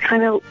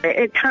kind of,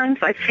 at times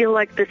I feel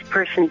like this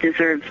person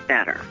deserves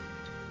better.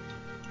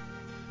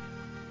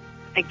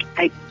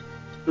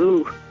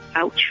 Ooh,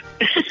 ouch.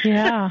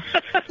 Yeah,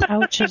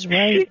 ouch is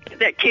right.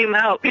 That came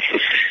out.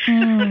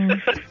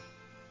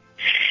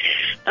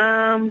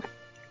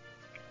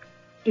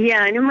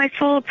 Yeah, and in my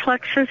solar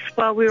plexus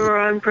while we were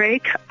on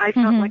break, I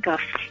felt like a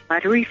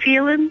fluttery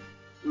feeling,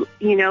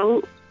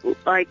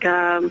 like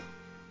It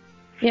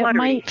fluttery.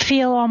 might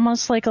feel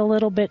almost like a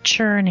little bit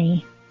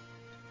churny,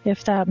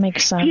 if that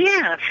makes sense.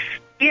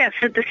 Yes,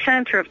 at the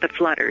center of the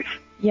flutters.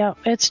 Yep,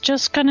 it's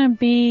just going to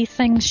be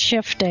things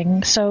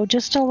shifting, so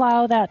just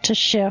allow that to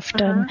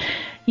shift, and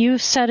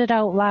you've said it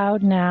out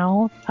loud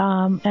now,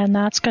 and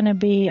that's going to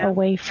be a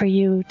way for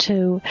you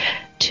to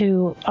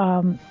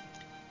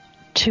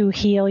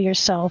heal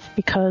yourself,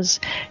 because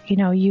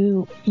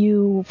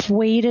you've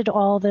waited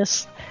all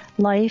this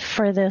life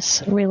for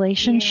this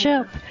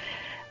relationship,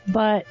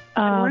 but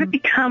I want to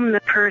become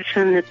the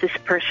person that this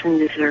person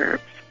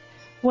deserves.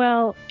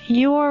 Well,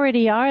 you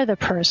already are the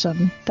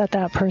person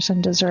that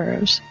person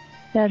deserves.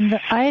 And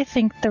I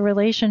think the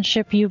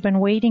relationship you've been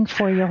waiting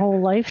for your whole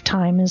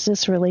lifetime is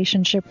this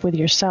relationship with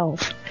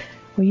yourself,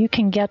 where you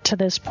can get to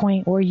this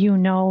point where you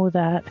know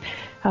that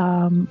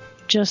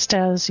just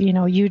as,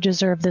 you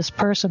deserve this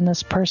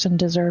person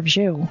deserves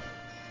you.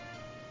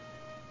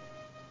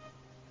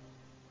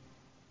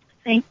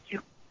 Thank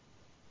you.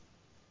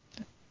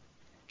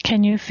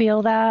 Can you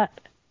feel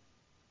that?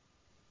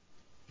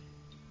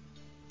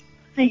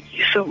 Thank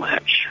you so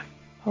much.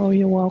 Oh,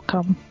 you're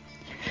welcome.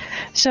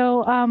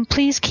 So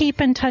please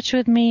keep in touch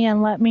with me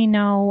and let me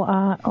know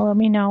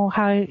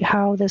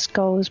how this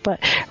goes.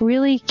 But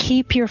really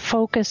keep your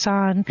focus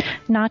on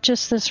not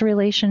just this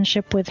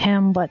relationship with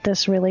him, but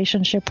this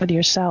relationship with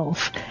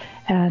yourself.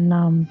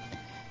 And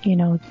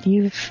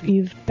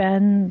you've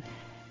been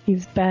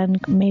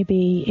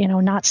maybe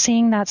not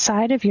seeing that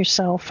side of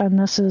yourself, and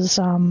this is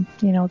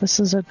this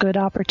is a good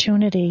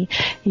opportunity.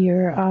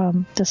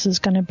 This is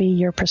going to be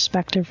your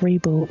perspective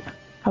reboot.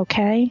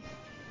 Okay?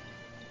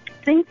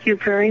 Thank you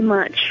very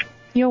much.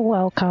 You're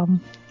welcome.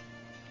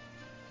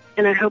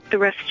 And I hope the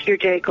rest of your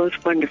day goes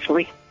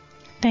wonderfully.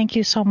 Thank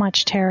you so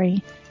much,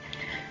 Terry.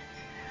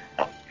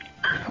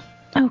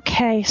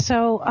 Okay,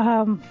 so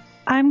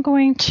I'm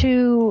going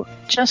to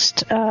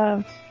just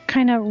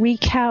kind of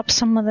recap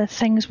some of the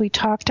things we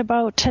talked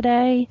about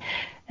today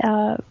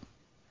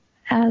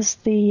as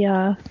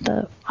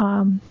the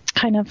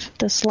kind of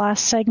this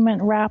last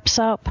segment wraps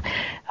up.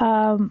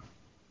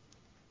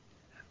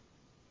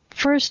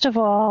 First of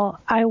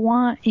all, I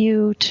want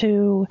you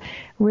to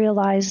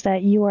realize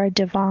that you are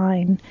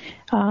divine.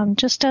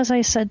 Just as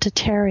I said to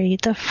Terry,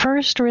 the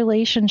first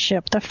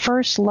relationship, the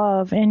first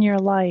love in your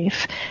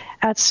life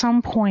at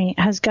some point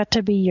has got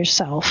to be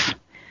yourself.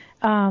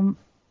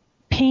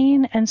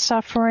 Pain and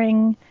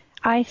suffering,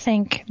 I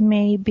think,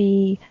 may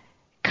be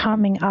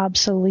becoming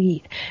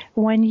obsolete.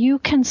 When you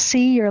can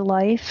see your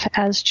life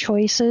as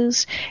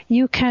choices,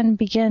 you can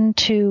begin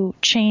to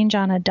change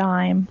on a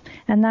dime.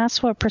 And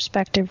that's what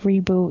Perspective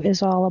Reboot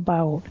is all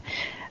about.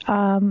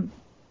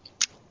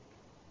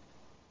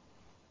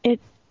 It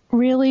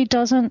really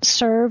doesn't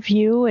serve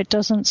you. It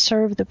doesn't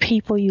serve the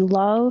people you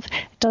love.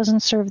 It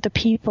doesn't serve the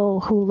people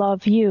who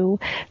love you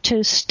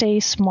to stay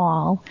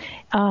small.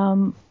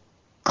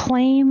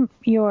 Claim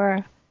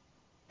your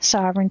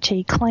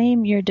sovereignty,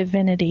 claim your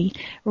divinity,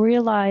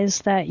 realize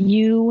that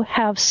you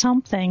have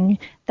something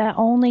that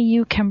only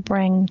you can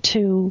bring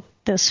to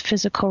this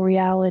physical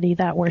reality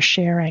that we're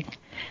sharing.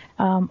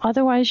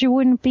 Otherwise, you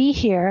wouldn't be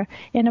here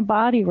in a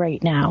body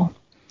right now.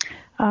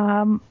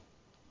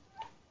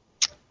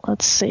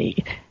 Let's see.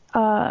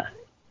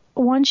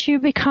 Once you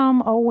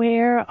become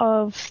aware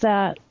of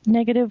that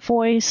negative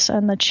voice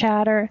and the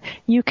chatter,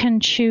 you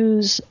can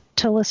choose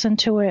to listen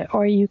to it,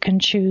 or you can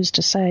choose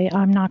to say,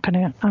 I'm not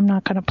gonna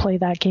play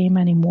that game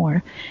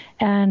anymore.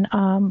 And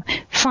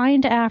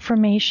find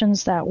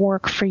affirmations that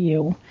work for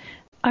you.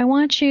 I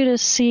want you to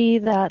see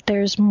that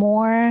there's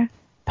more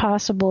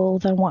possible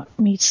than what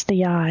meets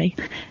the eye.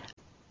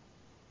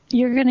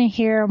 You're going to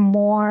hear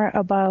more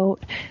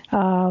about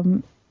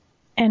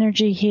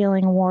energy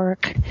healing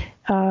work.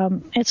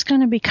 It's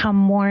going to become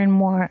more and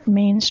more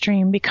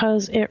mainstream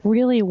because it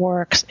really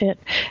works. It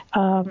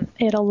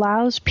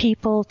allows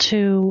people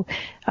to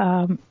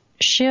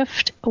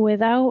shift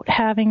without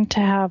having to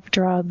have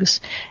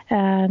drugs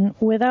and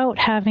without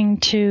having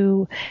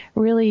to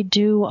really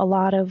do a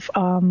lot of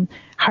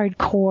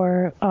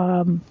hardcore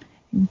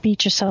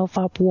beat yourself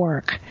up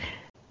work.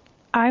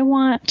 I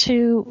want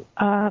to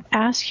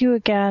ask you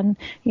again,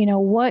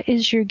 what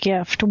is your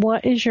gift?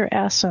 What is your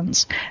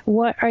essence?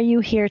 What are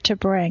you here to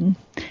bring?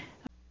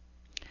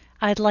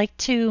 I'd like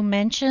to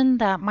mention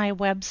that my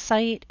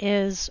website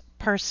is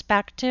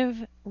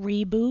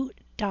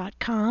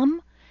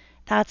perspectivereboot.com.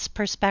 That's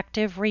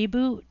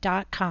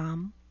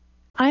perspectivereboot.com.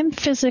 I'm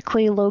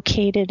physically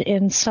located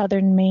in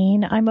southern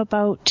Maine. I'm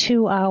about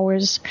 2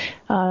 hours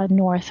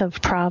north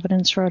of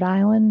Providence, Rhode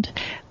Island.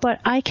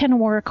 But I can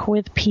work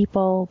with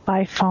people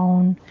by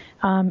phone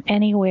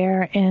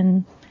anywhere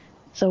in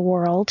the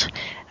world.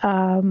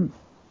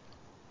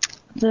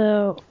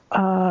 The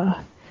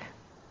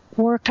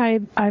work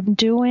I'm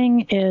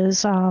doing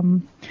is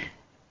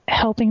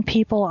helping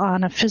people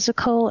on a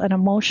physical and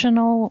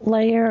emotional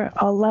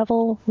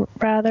level,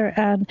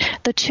 and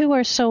the two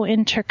are so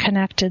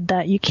interconnected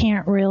that you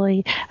can't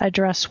really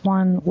address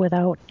one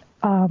without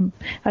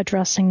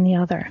addressing the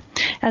other.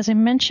 As I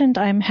mentioned,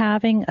 I'm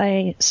having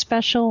a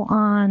special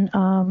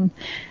on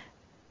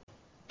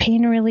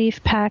pain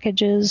relief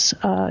packages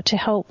to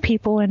help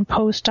people in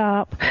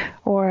post-op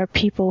or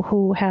people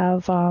who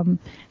have,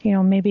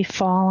 maybe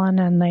fallen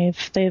and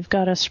they've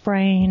got a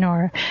sprain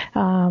or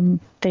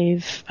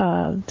they've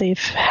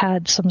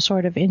had some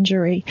sort of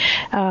injury.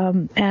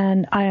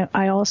 And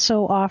I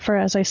also offer,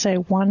 as I say,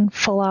 1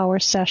 full hour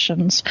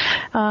sessions.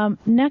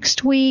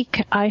 Next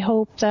week, I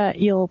hope that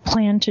you'll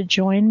plan to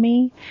join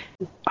me.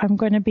 I'm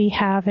going to be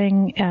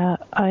having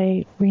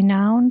a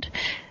renowned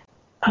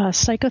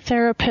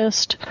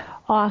psychotherapist,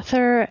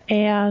 author,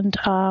 and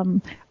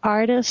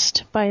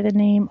artist by the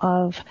name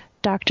of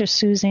Dr.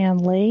 Suzanne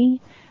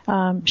Lee.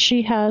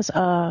 She has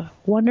a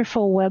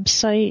wonderful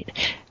website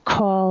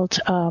called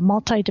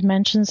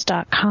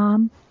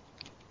multidimensions.com.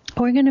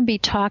 We're going to be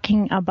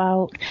talking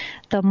about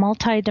the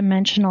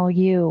multidimensional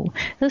you.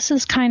 This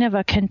is kind of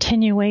a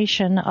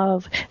continuation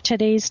of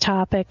today's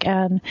topic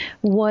and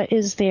what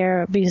is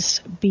there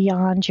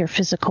beyond your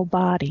physical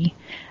body.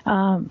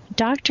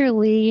 Dr.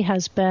 Lee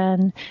has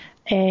been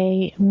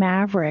a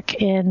maverick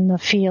in the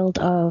field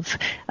of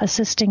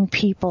assisting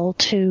people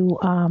to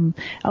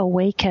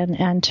awaken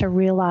and to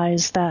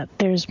realize that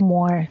there's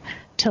more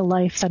to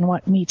life than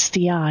what meets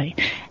the eye.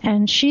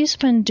 And she's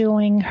been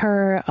doing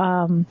her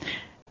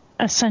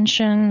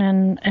ascension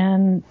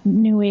and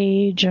new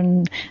age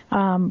and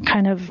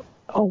kind of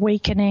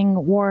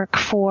awakening work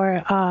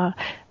for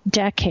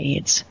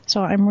decades.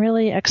 So I'm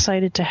really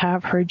excited to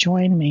have her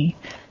join me.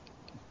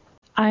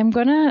 I'm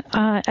going to,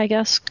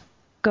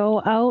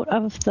 go out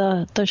of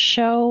the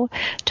show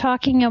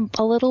talking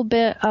a little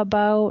bit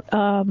about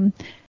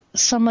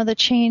some of the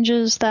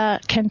changes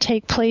that can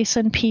take place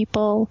in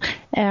people.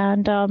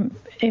 And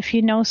if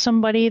you know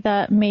somebody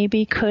that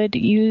maybe could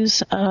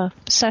use a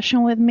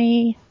session with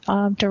me,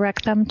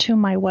 direct them to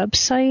my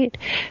website.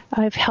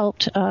 I've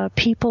helped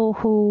people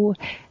who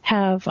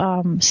have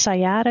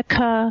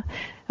sciatica,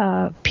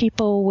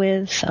 people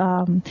with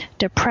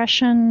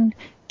depression,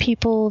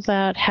 people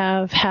that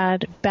have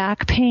had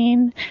back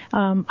pain.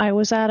 I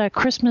was at a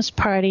Christmas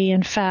party,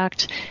 in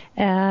fact,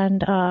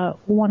 and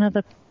one of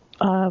the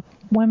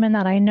women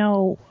that I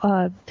know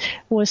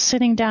was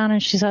sitting down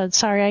and she said,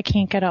 "Sorry, I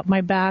can't get up.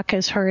 My back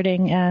is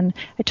hurting." And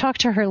I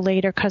talked to her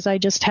later because I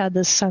just had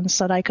this sense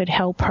that I could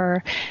help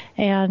her.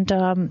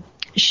 And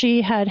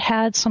she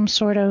had some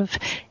sort of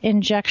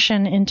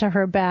injection into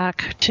her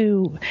back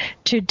to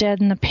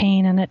deaden the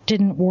pain, and it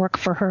didn't work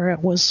for her.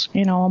 It was,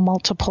 a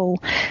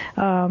multiple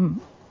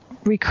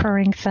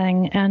recurring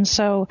thing. And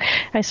so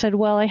I said,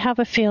 well, I have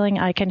a feeling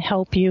I can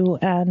help you,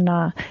 and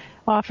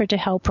offered to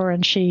help her,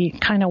 and she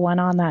kind of went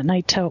on that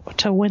night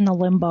to win the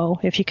limbo,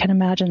 if you can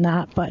imagine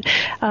that. But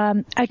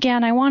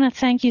again, I want to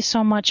thank you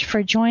so much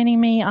for joining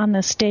me on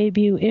this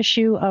debut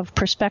issue of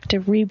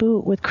Perspective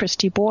Reboot with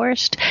Christy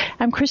Borst.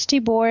 I'm Christy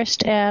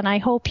Borst, and I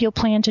hope you'll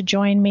plan to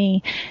join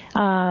me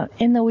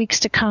in the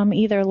weeks to come,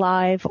 either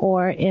live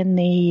or in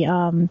the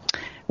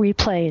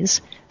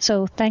replays.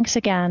 So thanks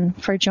again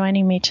for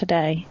joining me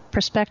today.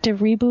 Perspective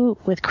Reboot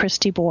with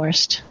Christy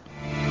Borst.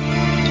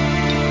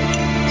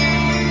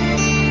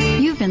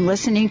 You've been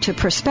listening to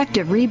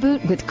Perspective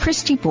Reboot with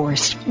Christy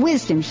Borst,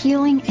 wisdom,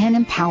 healing, and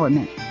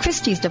empowerment.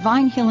 Christy's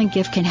divine healing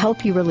gift can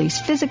help you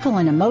release physical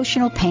and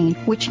emotional pain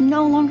which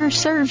no longer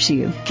serves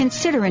you.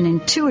 Consider an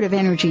intuitive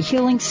energy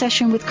healing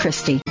session with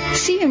Christy.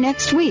 See you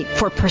next week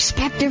for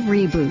Perspective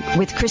Reboot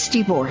with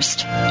Christy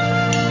Borst.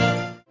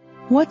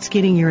 What's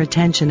getting your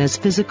attention as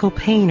physical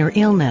pain or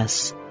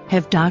illness?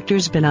 Have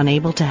doctors been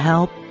unable to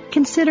help?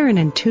 Consider an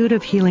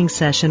intuitive healing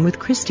session with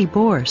Christy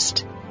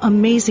Borst.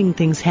 Amazing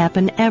things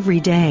happen every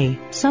day,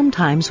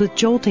 sometimes with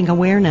jolting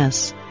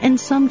awareness, and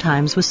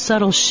sometimes with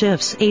subtle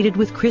shifts aided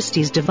with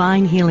Christy's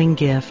divine healing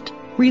gift.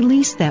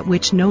 Release that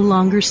which no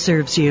longer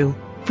serves you.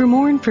 For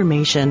more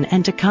information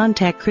and to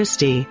contact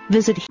Christy,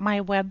 visit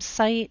my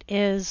website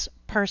is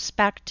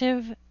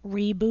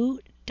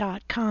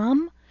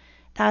perspectivereboot.com.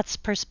 That's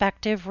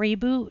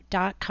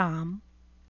perspectivereboot.com.